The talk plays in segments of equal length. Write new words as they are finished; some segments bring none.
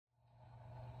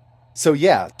So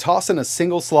yeah, tossing a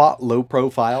single slot, low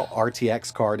profile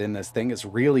RTX card in this thing is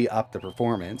really up the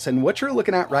performance. And what you're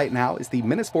looking at right now is the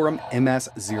minisforum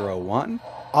MS01.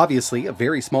 Obviously a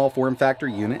very small form factor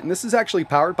unit, and this is actually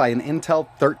powered by an Intel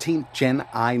 13th Gen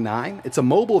i9. It's a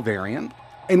mobile variant,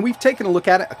 and we've taken a look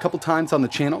at it a couple times on the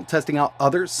channel, testing out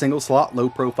other single slot, low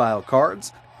profile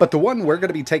cards. But the one we're going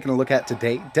to be taking a look at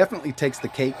today definitely takes the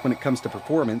cake when it comes to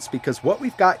performance, because what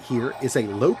we've got here is a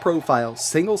low profile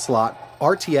single slot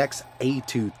RTX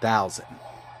A2000.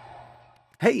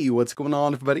 Hey, what's going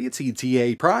on everybody? It's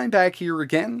ETAPRIME back here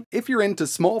again. If you're into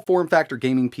small form factor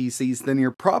gaming PCs, then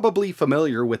you're probably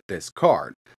familiar with this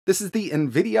card. This is the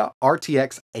NVIDIA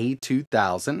RTX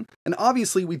A2000, and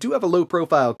obviously we do have a low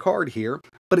profile card here,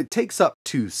 but it takes up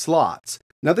 2 slots.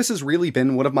 Now this has really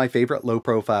been one of my favorite low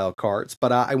profile cards,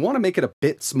 but I want to make it a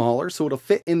bit smaller so it'll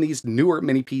fit in these newer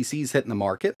mini PCs hitting the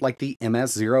market, like the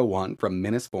MS01 from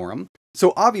minisforum.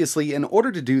 So obviously, in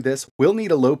order to do this, we'll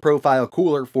need a low profile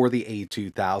cooler for the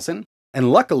A2000,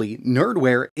 and luckily,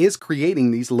 Nerdware is creating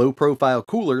these low profile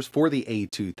coolers for the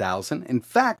A2000. In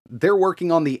fact, they're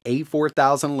working on the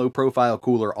A4000 low profile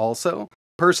cooler also.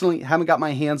 Personally, haven't got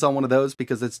my hands on one of those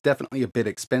because it's definitely a bit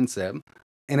expensive.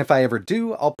 And if I ever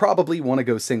do, I'll probably want to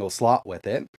go single slot with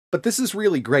it. But this is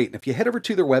really great, and if you head over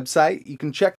to their website, you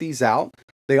can check these out.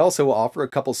 They also offer a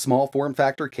couple small form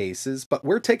factor cases, but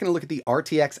we're taking a look at the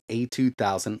RTX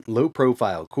A2000 low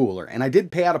profile cooler, and I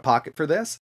did pay out of pocket for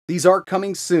this. These are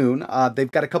coming soon.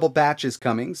 They've got a couple batches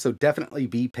coming, so definitely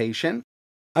be patient.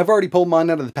 I've already pulled mine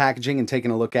out of the packaging and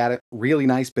taken a look at it. Really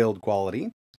nice build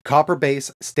quality. Copper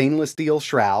base stainless steel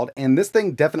shroud, and this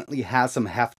thing definitely has some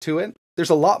heft to it. There's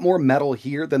a lot more metal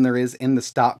here than there is in the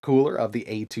stock cooler of the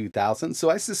A2000, so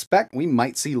I suspect we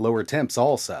might see lower temps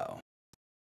also.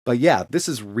 But yeah, this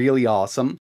is really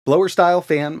awesome. Blower style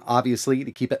fan, obviously,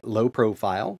 to keep it low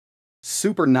profile.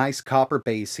 Super nice copper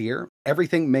base here.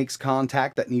 Everything makes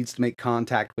contact that needs to make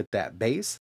contact with that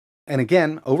base. And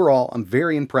again, overall, I'm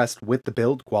very impressed with the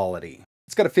build quality.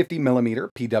 It's got a 50mm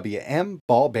PWM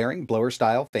ball bearing blower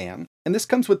style fan, and this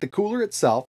comes with the cooler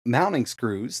itself, mounting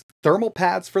screws, thermal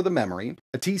pads for the memory,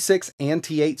 a T6 and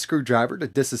T8 screwdriver to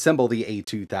disassemble the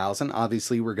A2000.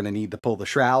 Obviously, we're going to need to pull the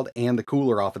shroud and the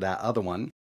cooler off of that other one.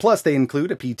 Plus, they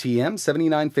include a PTM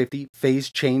 7950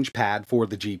 phase change pad for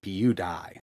the GPU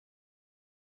die.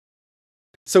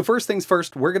 So first things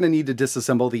first, we're going to need to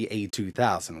disassemble the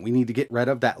A2000. We need to get rid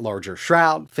of that larger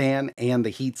shroud, fan, and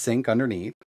the heatsink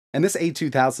underneath. And this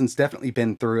A2000's definitely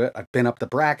been through it. I've been up the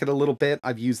bracket a little bit.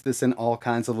 I've used this in all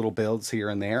kinds of little builds here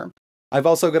and there. I've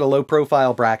also got a low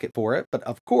profile bracket for it, but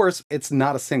of course, it's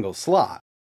not a single slot.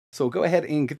 So we'll go ahead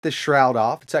and get this shroud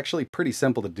off. It's actually pretty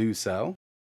simple to do so.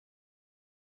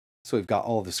 So we've got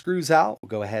all the screws out. We'll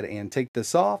go ahead and take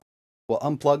this off. We'll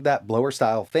unplug that blower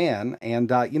style fan.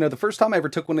 And you know, the first time I ever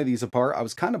took one of these apart, I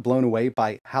was kind of blown away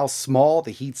by how small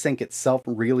the heatsink itself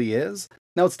really is.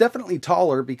 Now it's definitely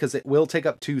taller because it will take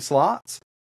up 2 slots.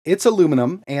 It's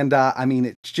aluminum, and I mean,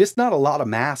 it's just not a lot of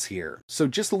mass here. So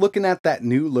just looking at that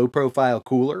new low profile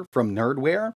cooler from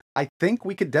Nerdware, I think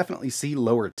we could definitely see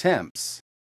lower temps.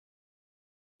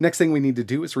 Next thing we need to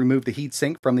do is remove the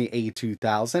heatsink from the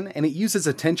A2000, and it uses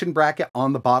a tension bracket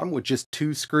on the bottom with just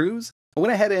 2 screws. I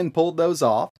went ahead and pulled those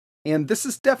off, and this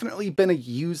has definitely been a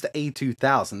used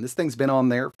A2000. This thing's been on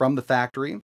there from the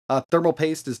factory. Thermal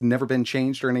paste has never been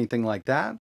changed or anything like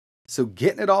that. So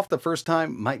getting it off the first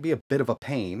time might be a bit of a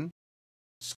pain.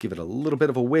 Just give it a little bit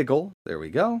of a wiggle. There we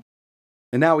go.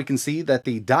 And now we can see that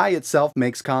the die itself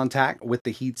makes contact with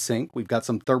the heatsink. We've got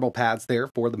some thermal pads there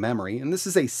for the memory. And this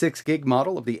is a 6 gig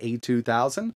model of the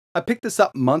A2000. I picked this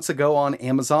up months ago on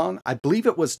Amazon. I believe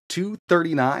it was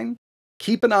 $239.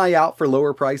 Keep an eye out for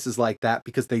lower prices like that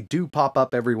because they do pop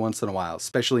up every once in a while,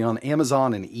 especially on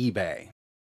Amazon and eBay.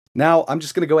 Now, I'm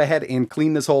just going to go ahead and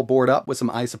clean this whole board up with some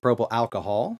isopropyl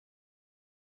alcohol.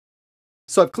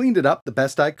 So I've cleaned it up the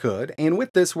best I could, and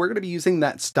with this, we're going to be using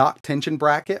that stock tension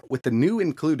bracket with the new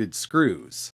included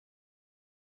screws.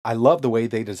 I love the way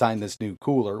they designed this new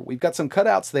cooler. We've got some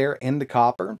cutouts there in the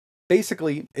copper.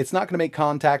 Basically, it's not going to make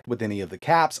contact with any of the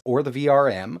caps or the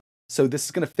VRM, so this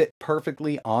is going to fit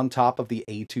perfectly on top of the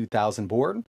A2000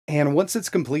 board. And once it's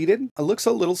completed, it looks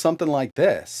a little something like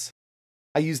this.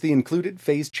 I used the included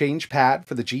phase change pad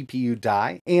for the GPU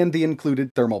die and the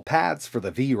included thermal pads for the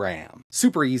VRAM.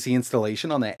 Super easy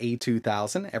installation on that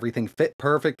A2000. Everything fit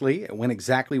perfectly. It went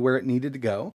exactly where it needed to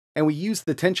go. And we used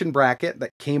the tension bracket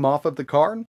that came off of the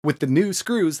card with the new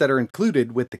screws that are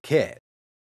included with the kit.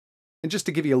 And just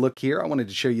to give you a look here, I wanted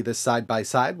to show you this side by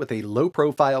side with a low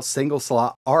profile single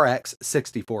slot RX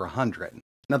 6400.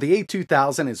 Now the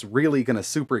A2000 is really going to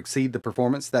super exceed the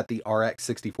performance that the RX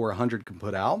 6400 can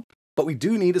put out. but we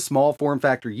do need a small form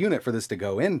factor unit for this to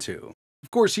go into. Of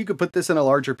course, you could put this in a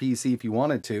larger PC if you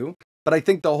wanted to, but I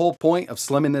think the whole point of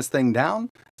slimming this thing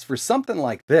down is for something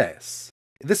like this.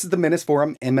 This is the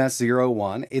minisforum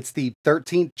MS01. It's the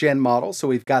 13th gen model, so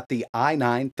we've got the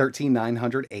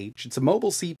i9-13900H. It's a mobile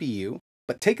CPU,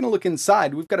 but taking a look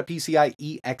inside, we've got a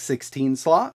PCIe X16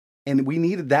 slot, and we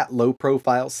needed that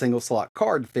low-profile single-slot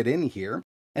card fit in here.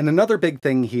 And another big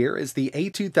thing here is the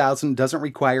A2000 doesn't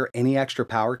require any extra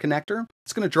power connector.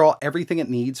 It's going to draw everything it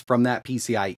needs from that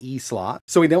PCIe slot,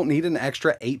 so we don't need an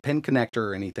extra 8-pin connector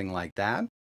or anything like that.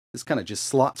 This kind of just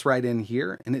slots right in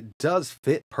here, and it does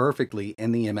fit perfectly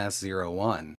in the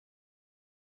MS01.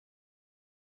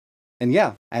 And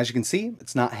yeah, as you can see,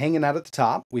 it's not hanging out at the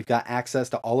top. We've got access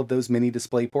to all of those mini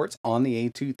display ports on the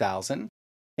A2000.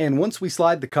 And once we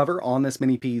slide the cover on this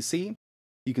mini PC,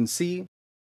 you can see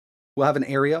we'll have an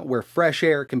area where fresh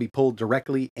air can be pulled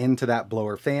directly into that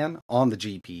blower fan on the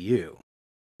GPU.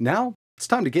 Now, it's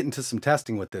time to get into some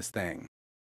testing with this thing.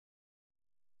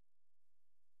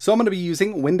 So I'm going to be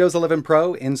using Windows 11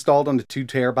 Pro installed on the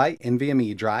 2TB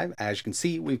NVMe drive. As you can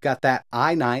see, we've got that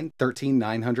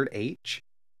i9-13900H.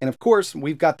 And of course,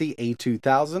 we've got the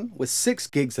A2000 with 6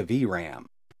 gigs of VRAM.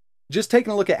 Just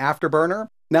taking a look at Afterburner.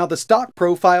 Now the stock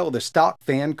profile, the stock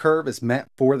fan curve is meant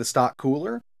for the stock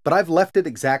cooler, but I've left it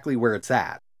exactly where it's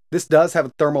at. This does have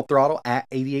a thermal throttle at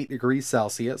 88 degrees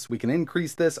Celsius. We can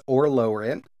increase this or lower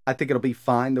it. I think it'll be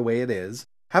fine the way it is.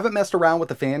 Haven't messed around with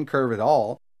the fan curve at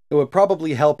all. It would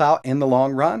probably help out in the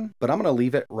long run, but I'm going to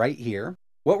leave it right here.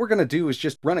 What we're going to do is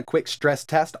just run a quick stress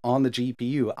test on the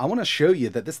GPU. I want to show you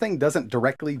that this thing doesn't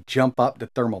directly jump up to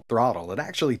thermal throttle. It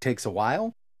actually takes a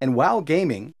while. And while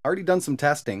gaming, already done some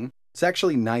testing, it's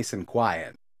actually nice and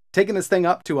quiet. Taking this thing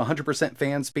up to 100%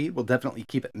 fan speed will definitely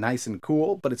keep it nice and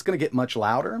cool, but it's going to get much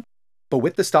louder. But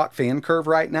with the stock fan curve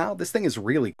right now, this thing is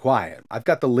really quiet. I've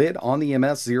got the lid on the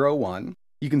MS01.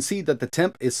 You can see that the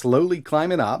temp is slowly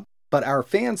climbing up, but our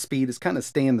fan speed is kind of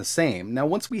staying the same. Now,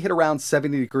 once we hit around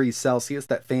 70 degrees Celsius,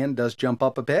 that fan does jump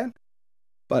up a bit,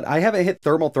 but I haven't hit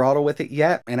thermal throttle with it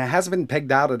yet, and it hasn't been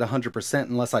pegged out at 100%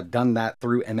 unless I've done that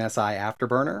through MSI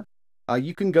Afterburner.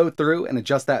 You can go through and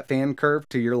adjust that fan curve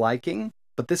to your liking,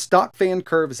 but this stock fan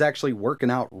curve is actually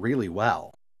working out really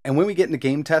well. And when we get into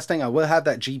game testing, I will have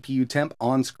that GPU temp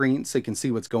on screen so you can see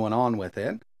what's going on with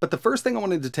it. But the first thing I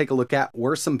wanted to take a look at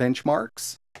were some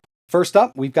benchmarks. First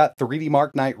up, we've got 3D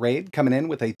Mark Knight Raid coming in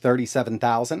with a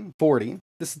 37,040.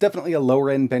 This is definitely a lower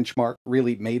end benchmark,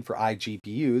 really made for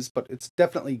iGPUs, but it's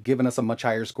definitely given us a much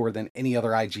higher score than any other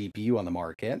iGPU on the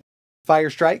market.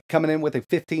 Firestrike coming in with a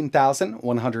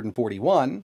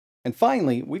 15,141. And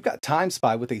finally, we've got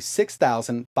TimeSpy with a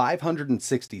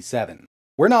 6,567.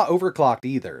 We're not overclocked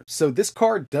either, so this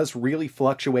card does really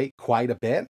fluctuate quite a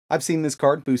bit. I've seen this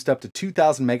card boost up to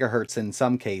 2000 megahertz in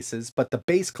some cases, but the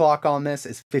base clock on this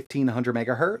is 1500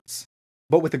 megahertz.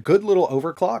 But with a good little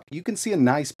overclock, you can see a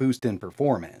nice boost in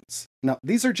performance. Now,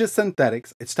 these are just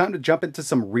synthetics. It's time to jump into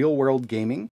some real-world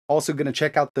gaming. Also going to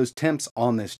check out those temps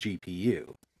on this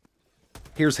GPU.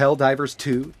 Here's Helldivers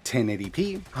 2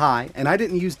 1080p high, and I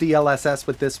didn't use DLSS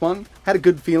with this one. Had a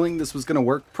good feeling this was going to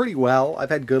work pretty well. I've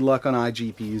had good luck on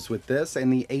iGPUs with this,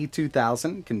 and the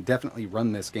A2000 can definitely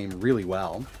run this game really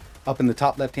well. Up in the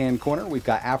top left-hand corner, we've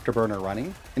got Afterburner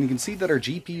running, and you can see that our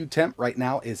GPU temp right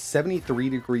now is 73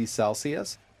 degrees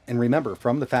Celsius. And remember,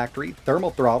 from the factory,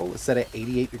 thermal throttle is set at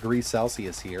 88 degrees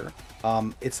Celsius here.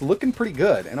 It's looking pretty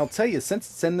good, and I'll tell you, since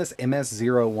it's in this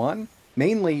MS01,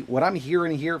 mainly, what I'm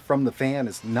hearing here from the fan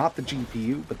is not the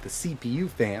GPU, but the CPU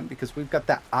fan, because we've got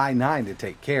that i9 to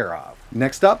take care of.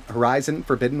 Next up, Horizon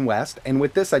Forbidden West, and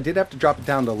with this I did have to drop it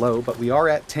down to low, but we are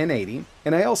at 1080,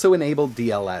 and I also enabled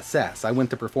DLSS. I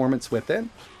went to performance with it.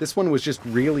 This one was just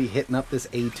really hitting up this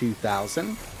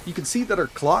A2000. You can see that our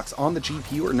clocks on the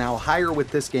GPU are now higher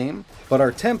with this game, but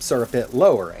our temps are a bit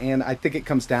lower, and I think it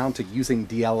comes down to using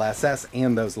DLSS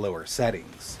and those lower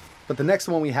settings. But the next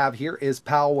one we have here is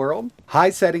Palworld. High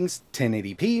settings,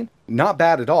 1080p. Not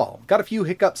bad at all. Got a few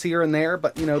hiccups here and there,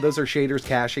 but you know, those are shaders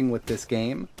caching with this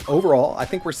game. Overall, I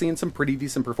think we're seeing some pretty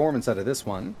decent performance out of this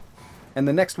one. And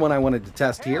the next one I wanted to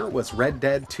test here was Red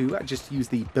Dead 2. I just used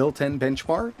the built-in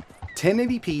benchmark.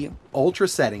 1080p, ultra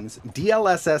settings,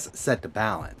 DLSS set to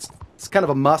balanced. It's kind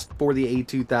of a must for the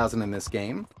A2000 in this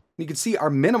game. You can see our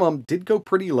minimum did go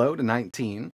pretty low to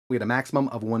 19. We had a maximum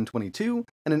of 122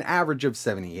 and an average of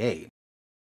 78.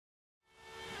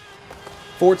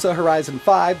 Forza Horizon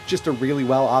 5, just a really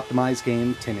well optimized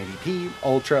game, 1080p,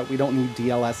 ultra, we don't need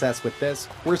DLSS with this.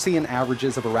 We're seeing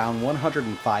averages of around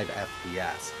 105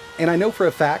 FPS. And I know for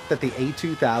a fact that the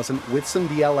A2000 with some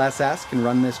DLSS can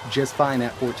run this just fine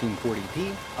at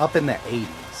 1440p, up in the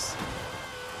 80s.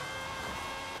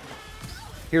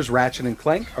 Here's Ratchet &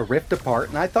 Clank, a rift apart,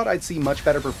 and I thought I'd see much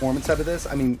better performance out of this.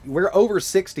 I mean, we're over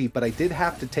 60, but I did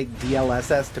have to take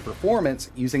DLSS to performance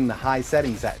using the high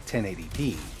settings at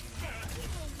 1080p.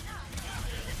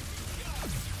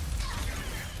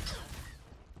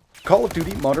 Call of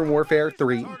Duty Modern Warfare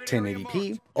 3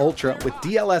 1080p Ultra with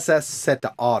DLSS set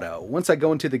to auto. Once I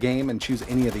go into the game and choose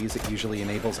any of these, it usually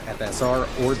enables FSR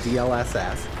or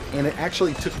DLSS, and it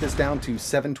actually took this down to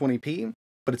 720p,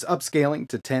 but it's upscaling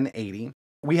to 1080.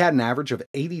 We had an average of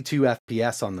 82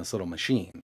 FPS on this little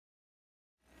machine.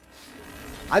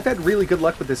 I've had really good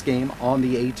luck with this game on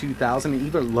the A2000 and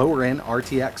even lower end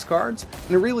RTX cards,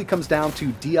 and it really comes down to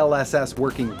DLSS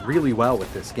working really well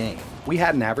with this game. We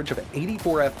had an average of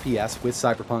 84 FPS with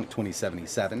Cyberpunk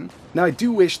 2077. Now I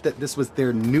do wish that this was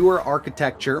their newer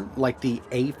architecture like the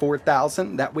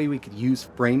A4000, that way we could use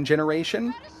frame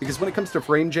generation, because when it comes to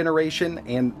frame generation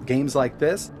and games like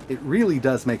this, it really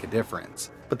does make a difference.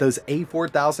 But those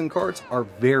A4000 cards are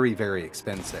very, very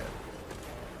expensive.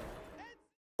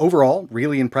 Overall,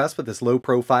 really impressed with this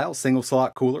low-profile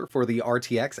single-slot cooler for the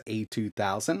RTX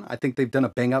A2000. I think they've done a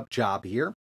bang-up job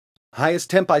here. Highest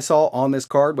temp I saw on this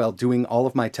card while doing all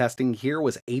of my testing here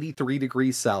was 83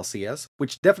 degrees Celsius,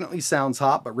 which definitely sounds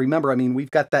hot, but remember, I mean,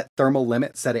 we've got that thermal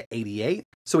limit set at 88,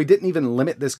 so we didn't even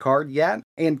limit this card yet.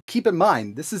 And keep in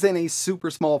mind, this is in a super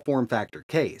small form factor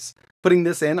case. Putting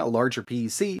this in a larger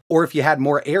PC, or if you had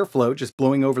more airflow just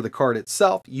blowing over the card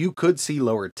itself, you could see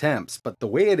lower temps. But the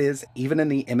way it is, even in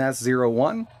the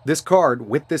MS01, this card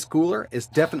with this cooler is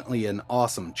definitely an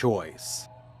awesome choice.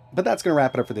 But that's going to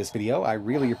wrap it up for this video. I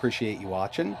really appreciate you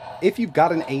watching. If you've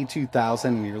got an A2000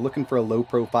 and you're looking for a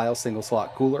low-profile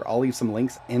single-slot cooler, I'll leave some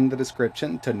links in the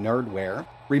description to Nerdware.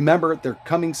 Remember, they're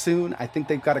coming soon. I think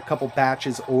they've got a couple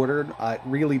batches ordered. It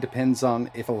really depends on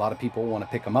if a lot of people want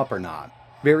to pick them up or not.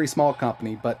 Very small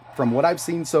company, but from what I've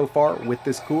seen so far with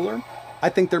this cooler, I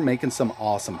think they're making some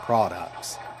awesome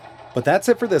products. But that's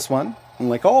it for this one, and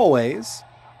like always,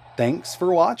 thanks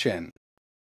for watching.